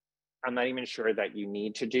 I'm not even sure that you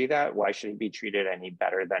need to do that. Why should he be treated any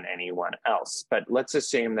better than anyone else? But let's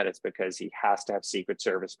assume that it's because he has to have Secret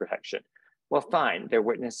Service protection. Well, fine, they're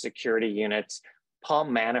witness security units. Paul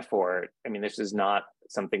Manafort, I mean, this is not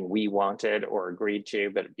something we wanted or agreed to,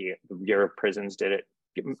 but the Bureau of Prisons did it.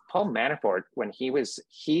 Paul Manafort, when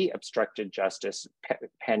he obstructed justice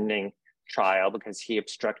pending trial because he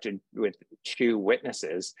obstructed with two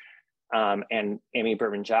witnesses, and Amy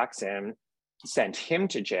Berman Jackson sent him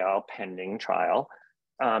to jail pending trial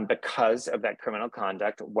because of that criminal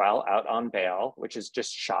conduct while out on bail, which is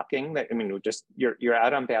just shocking. That, I mean, you're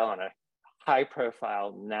out on bail on a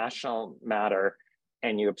high-profile national matter,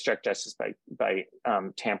 and you obstruct justice by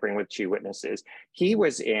tampering with two witnesses. He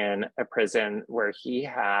was in a prison where he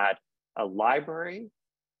had a library,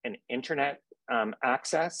 an internet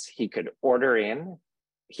access. He could order in.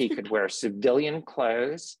 He could wear civilian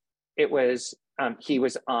clothes. It was he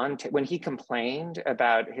was on when he complained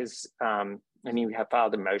about his. And he had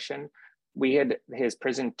filed a motion. We had his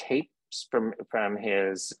prison tapes from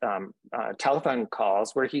his telephone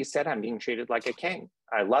calls where he said, "I'm being treated like a king.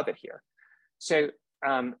 I love it here." So,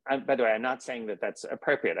 by the way, I'm not saying that that's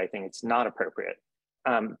appropriate. I think it's not appropriate.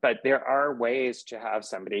 But there are ways to have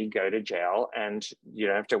somebody go to jail and you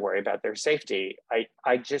don't have to worry about their safety.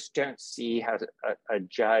 I just don't see how a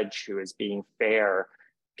judge who is being fair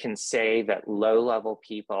can say that low-level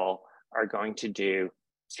people are going to do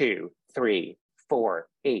 2, 3, 4,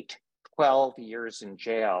 8, 12 years in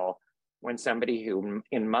jail when somebody who,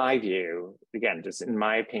 in my view, again, just in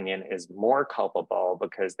my opinion, is more culpable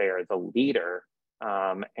because they are the leader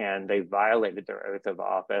and they violated their oath of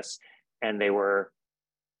office and they were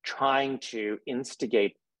trying to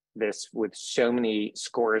instigate this with so many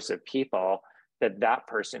scores of people that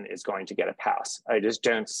person is going to get a pass. I just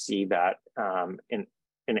don't see that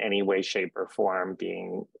in any way, shape, or form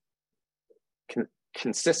being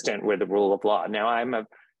consistent with the rule of law. Now,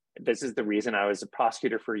 this is the reason I was a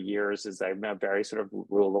prosecutor for years, is I'm a very sort of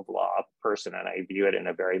rule of law person, and I view it in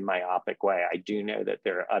a very myopic way. I do know that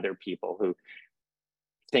there are other people who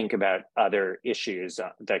think about other issues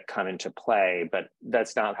that come into play, but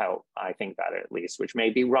that's not how I think about it, at least, which may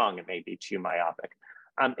be wrong. It may be too myopic.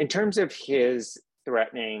 In terms of his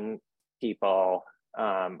threatening people,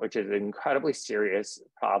 which is an incredibly serious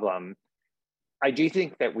problem, I do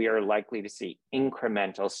think that we are likely to see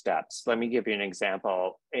incremental steps. Let me give you an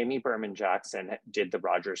example. Amy Berman Jackson did the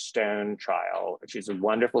Roger Stone trial. She's a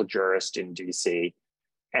wonderful jurist in DC.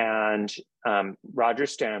 And Roger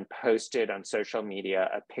Stone posted on social media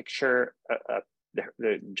a picture of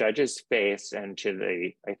the judge's face, and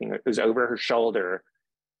I think it was over her shoulder,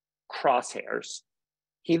 crosshairs.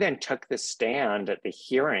 He then took the stand at the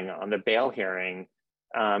hearing, on the bail hearing,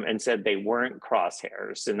 and said they weren't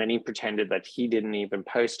crosshairs, and then he pretended that he didn't even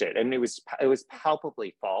post it, and it was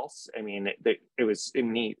palpably false. I mean, it was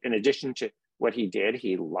in addition to what he did,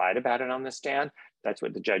 he lied about it on the stand. That's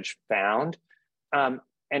what the judge found,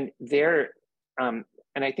 and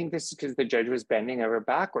I think this is because the judge was bending over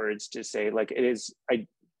backwards to say, like, it is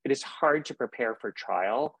hard to prepare for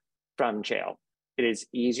trial from jail. It is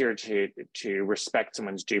easier to respect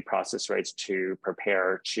someone's due process rights, to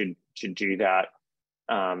prepare to do that.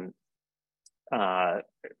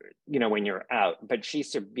 When you're out, but she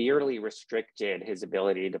severely restricted his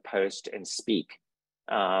ability to post and speak.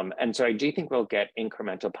 And so I do think we'll get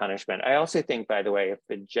incremental punishment. I also think, by the way, if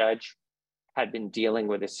the judge had been dealing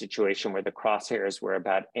with a situation where the crosshairs were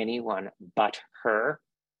about anyone but her,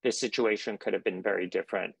 this situation could have been very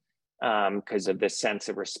different, because of the sense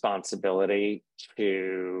of responsibility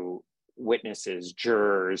to witnesses,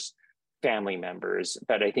 jurors, family members.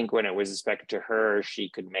 But I think when it was respected to her, she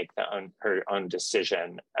could make her own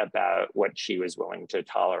decision about what she was willing to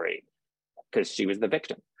tolerate, because she was the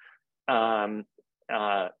victim.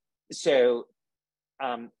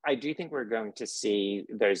 I do think we're going to see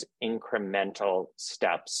those incremental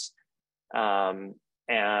steps. And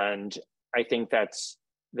I think that's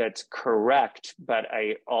correct. But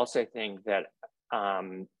I also think that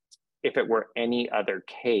if it were any other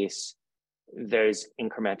case, those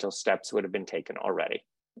incremental steps would have been taken already,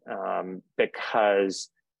 because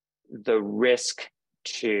the risk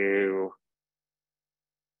to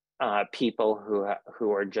people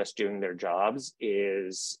who are just doing their jobs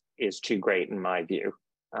is too great, in my view.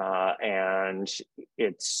 And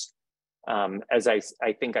it's, as I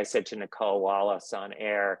think I said to Nicole Wallace on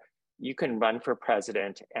air, you can run for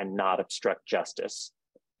president and not obstruct justice.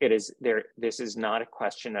 This is not a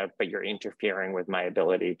question of, but you're interfering with my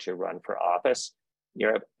ability to run for office. You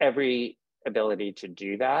have every ability to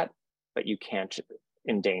do that, but you can't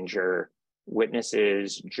endanger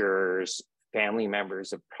witnesses, jurors, family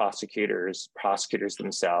members of prosecutors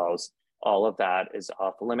themselves. All of that is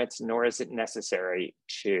off limits, nor is it necessary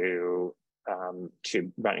to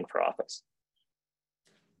running for office.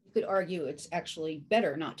 You could argue it's actually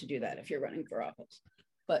better not to do that if you're running for office,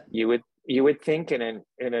 but you would think in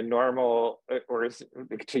a normal, or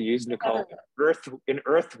to use Nicole,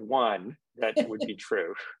 Earth One, that would be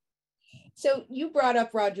true. So you brought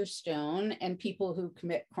up Roger Stone and people who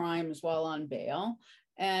commit crimes while on bail.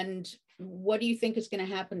 And what do you think is going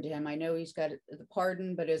to happen to him? I know he's got the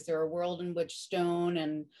pardon, but is there a world in which Stone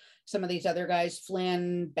and some of these other guys,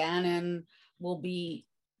 Flynn, Bannon, will be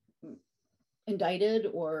indicted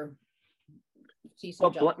or see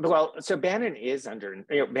some justice? Well, so Bannon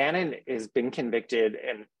Bannon has been convicted,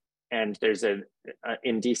 and there's in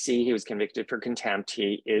DC, he was convicted for contempt.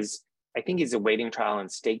 I think he's awaiting trial in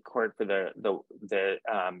state court for the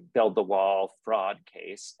build the wall fraud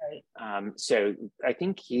case. Right. So I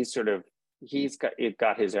think he's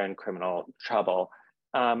got his own criminal trouble.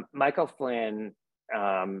 Michael Flynn,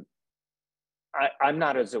 I'm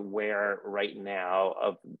not as aware right now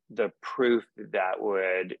of the proof that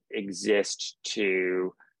would exist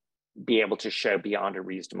to be able to show beyond a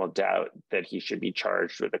reasonable doubt that he should be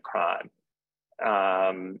charged with a crime.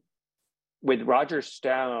 With Roger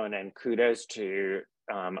Stone, and kudos to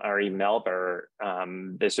Ari Melber,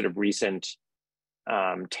 the sort of recent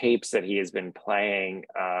tapes that he has been playing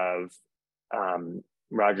of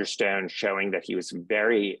Roger Stone showing that he was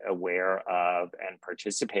very aware of and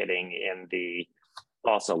participating in the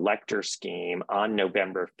false elector scheme on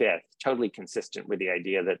November 5th, totally consistent with the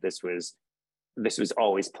idea that this was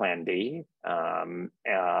always Plan B.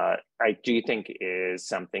 I do think is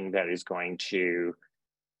something that is going to,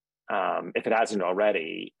 if it hasn't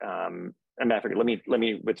already, let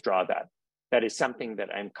me withdraw that. That is something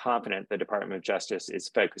that I'm confident the Department of Justice is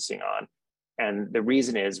focusing on. And the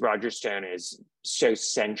reason is Roger Stone is so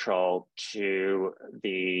central to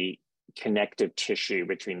the connective tissue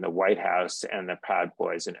between the White House and the Proud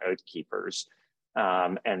Boys and Oath Keepers.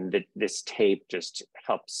 This tape just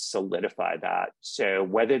helps solidify that. So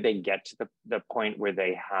whether they get to the point where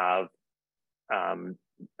they have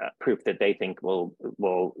proof that they think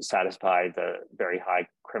will satisfy the very high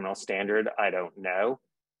criminal standard, I don't know.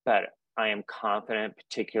 But I am confident,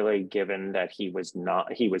 particularly given that he was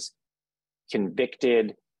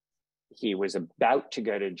convicted, he was about to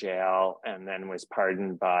go to jail, and then was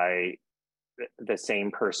pardoned by the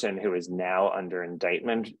same person who is now under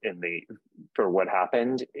indictment for what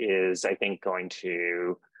happened, is, I think, going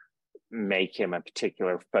to make him a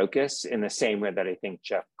particular focus, in the same way that I think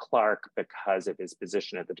Jeff Clark, because of his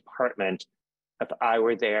position at the department, if I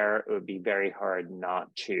were there, it would be very hard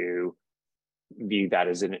not to view that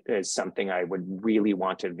as something I would really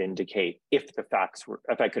want to vindicate if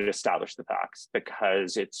I could establish the facts,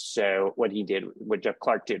 because it's so, what Jeff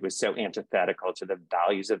Clark did was so antithetical to the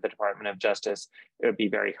values of the Department of Justice. It would be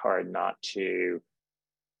very hard not to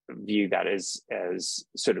view that as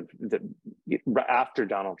sort of after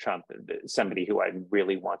Donald Trump, somebody who I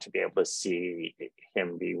really want to be able to see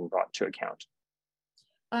him being brought to account.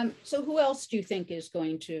 So who else do you think is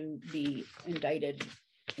going to be indicted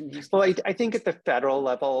in these cases? Well, I think at the federal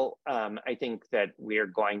level, I think that we are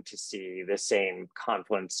going to see the same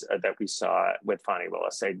confluence that we saw with Fani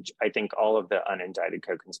Willis. I think all of the unindicted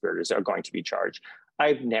co-conspirators are going to be charged.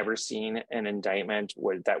 I've never seen an indictment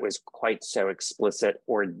that was quite so explicit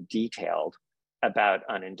or detailed about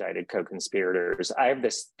unindicted co-conspirators. I have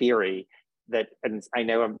this theory that, and I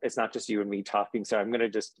know it's not just you and me talking, so I'm going to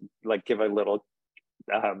just give a little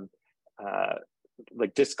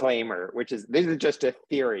disclaimer, which is, this is just a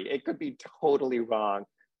theory. It could be totally wrong.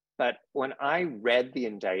 But when I read the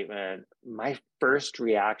indictment, my first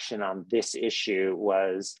reaction on this issue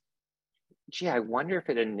was, gee, I wonder if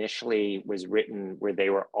it initially was written where they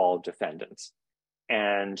were all defendants.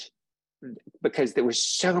 And because there was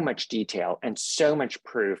so much detail and so much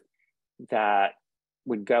proof that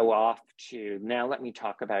would go off to, now let me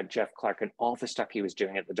talk about Jeff Clark and all the stuff he was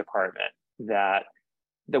doing at the department that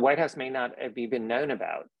the White House may not have even known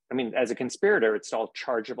about. I mean, as a conspirator, it's all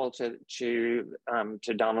chargeable to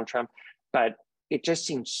Donald Trump, but it just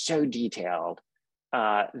seemed so detailed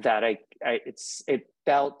that it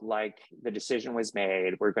felt like the decision was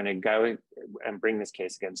made. We're going to go and bring this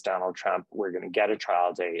case against Donald Trump. We're going to get a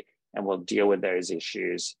trial date, and we'll deal with those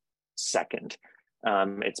issues second.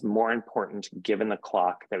 It's more important, given the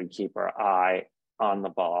clock, that we keep our eye on the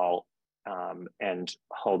ball and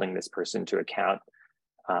holding this person to account.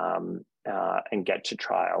 And get to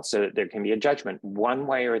trial so that there can be a judgment one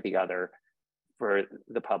way or the other for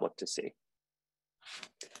the public to see.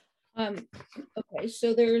 Okay,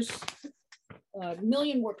 so there's a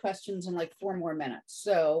million more questions in 4 more minutes.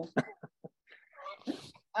 So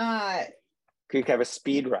could have a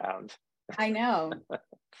speed round. I know,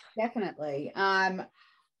 definitely. Well,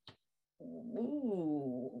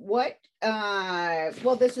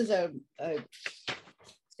 this is a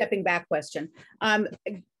stepping back question.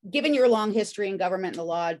 Given your long history in government and the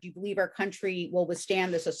law, do you believe our country will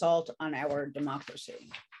withstand this assault on our democracy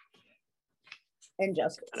and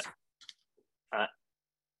justice?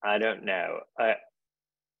 I don't know.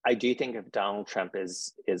 I do think if Donald Trump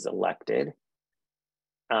is elected,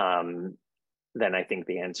 then I think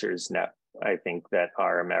the answer is no. I think that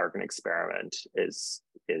our American experiment is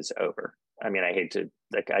over. I mean, I hate to,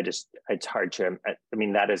 it's hard to, I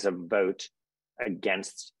mean, that is a vote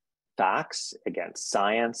against facts, against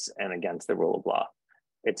science, and against the rule of law.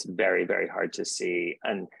 It's very, very hard to see.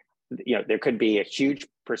 And, there could be a huge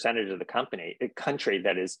percentage of the country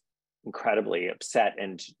that is incredibly upset.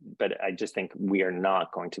 But I just think we are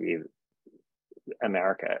not going to be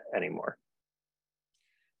America anymore.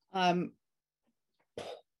 So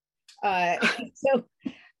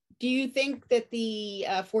do you think that the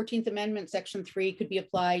 14th Amendment, Section 3 could be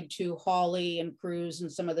applied to Hawley and Cruz and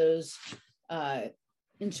some of those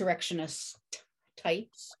insurrectionist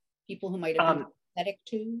types, people who might have been sympathetic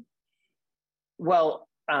to? Well,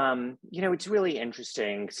 it's really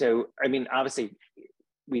interesting. So, I mean, obviously,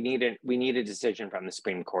 we need a decision from the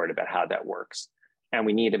Supreme Court about how that works, and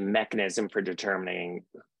we need a mechanism for determining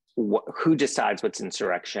who decides what's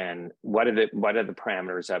insurrection, what are the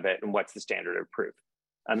parameters of it, and what's the standard of proof.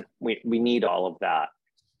 We need all of that,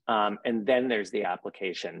 and then there's the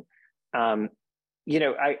application.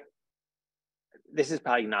 This is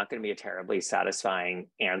probably not going to be a terribly satisfying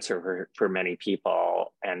answer for many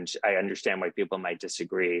people, and I understand why people might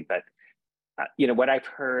disagree. But what I've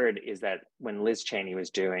heard is that when Liz Cheney was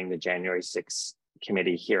doing the January 6th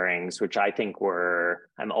committee hearings, which I think were,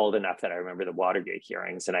 I'm old enough that I remember the Watergate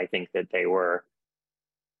hearings, and I think that they were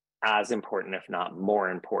as important, if not more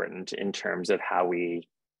important, in terms of how we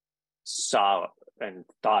saw and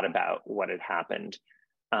thought about what had happened,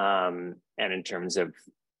 and in terms of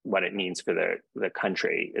what it means for the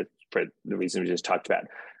country, for the reason we just talked about.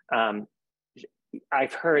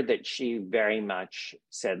 I've heard that she very much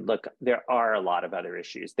said, look, there are a lot of other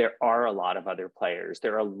issues. There are a lot of other players.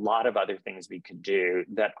 There are a lot of other things we could do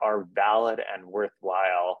that are valid and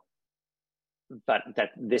worthwhile, but that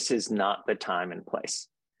this is not the time and place.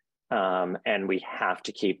 And we have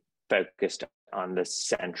to keep focused on the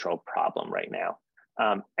central problem right now.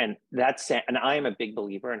 And I am a big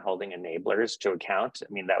believer in holding enablers to account.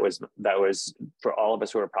 I mean, that was for all of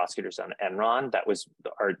us who are prosecutors on Enron, that was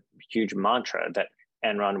our huge mantra, that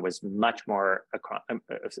Enron was much more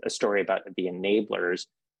a story about the enablers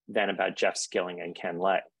than about Jeff Skilling and Ken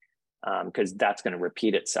Lay, because that's going to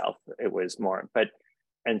repeat itself. It was more,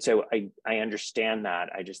 and so I understand that.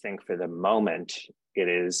 I just think for the moment,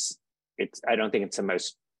 I don't think it's the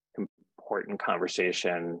most important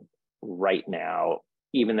conversation right now,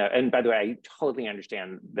 even though, and by the way, I totally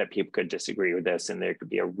understand that people could disagree with this and there could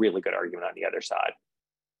be a really good argument on the other side.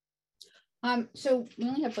 So we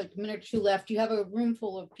only have like a minute or two left. You have a room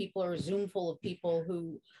full of people or a Zoom full of people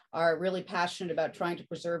who are really passionate about trying to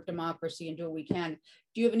preserve democracy and do what we can.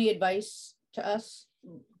 Do you have any advice to us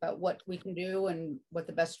about what we can do and what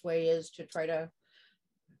the best way is to try to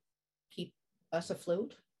keep us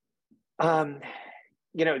afloat?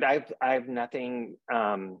 You know, I have nothing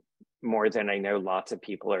more than I know lots of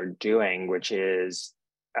people are doing, which is,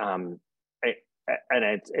 and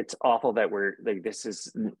it's awful that we're like, this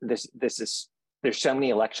is, there's so many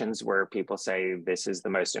elections where people say this is the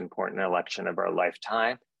most important election of our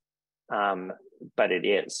lifetime, but it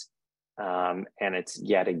is, and it's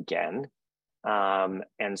yet again.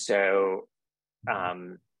 And so,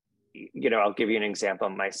 you know, I'll give you an example.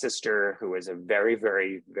 My sister, who is a very,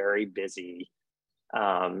 very, very busy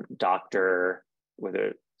doctor with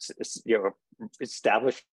a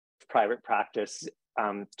established private practice,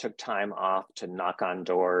 took time off to knock on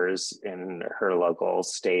doors in her local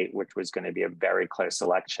state, which was going to be a very close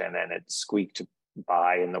election, and it squeaked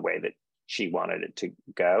by in the way that she wanted it to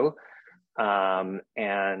go.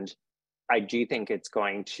 And I do think it's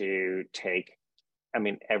going to take, I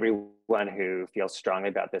mean, everyone who feels strongly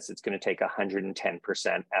about this, it's going to take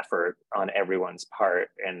 110% effort on everyone's part.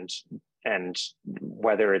 And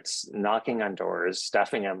whether it's knocking on doors,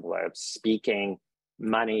 stuffing envelopes, speaking,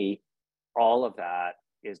 money, all of that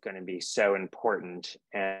is going to be so important.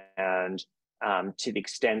 And to the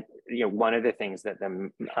extent, you know, one of the things that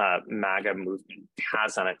the MAGA movement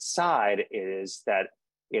has on its side is that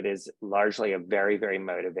it is largely a very, very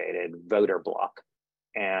motivated voter bloc.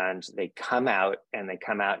 And they come out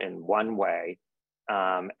in one way,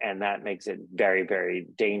 and that makes it very, very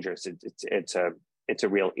dangerous. It's a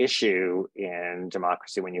real issue in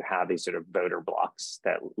democracy when you have these sort of voter blocs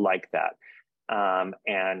that like that.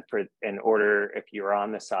 And in order, if you're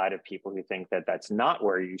on the side of people who think that that's not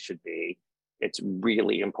where you should be, it's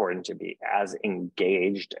really important to be as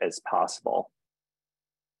engaged as possible.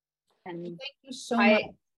 And thank you so much.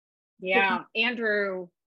 Yeah, Andrew,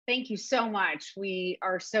 thank you so much. We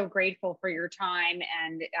are so grateful for your time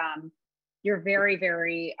and your very,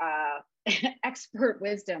 very expert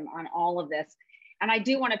wisdom on all of this. And I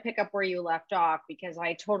do want to pick up where you left off, because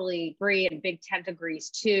I totally agree, and BigTent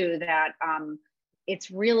agrees too, that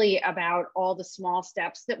it's really about all the small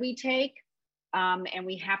steps that we take, and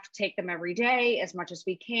we have to take them every day as much as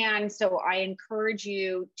we can. So I encourage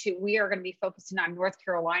you to, we are going to be focusing on North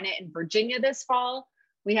Carolina and Virginia this fall.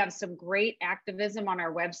 We have some great activism on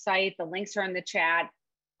our website. The links are in the chat.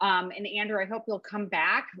 And Andrew, I hope you'll come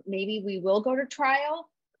back. Maybe we will go to trial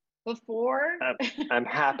before. I'm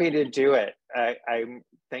happy to do it. I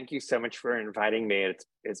thank you so much for inviting me.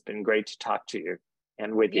 It's been great to talk to you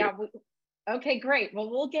and with you. Okay, great.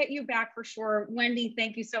 Well, we'll get you back for sure. Wendy,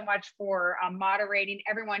 thank you so much for moderating.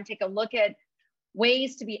 Everyone, take a look at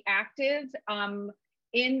ways to be active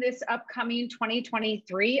in this upcoming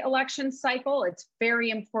 2023 election cycle. It's very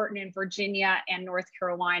important in Virginia and North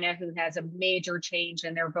Carolina, who has a major change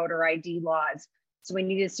in their voter ID laws. So we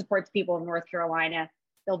need to support the people of North Carolina.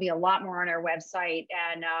 There'll be a lot more on our website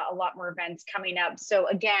and a lot more events coming up. So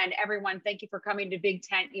again, everyone, thank you for coming to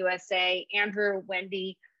BigTent USA. Andrew,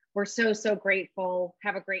 Wendy, we're so, so grateful.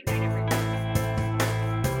 Have a great night, everyone.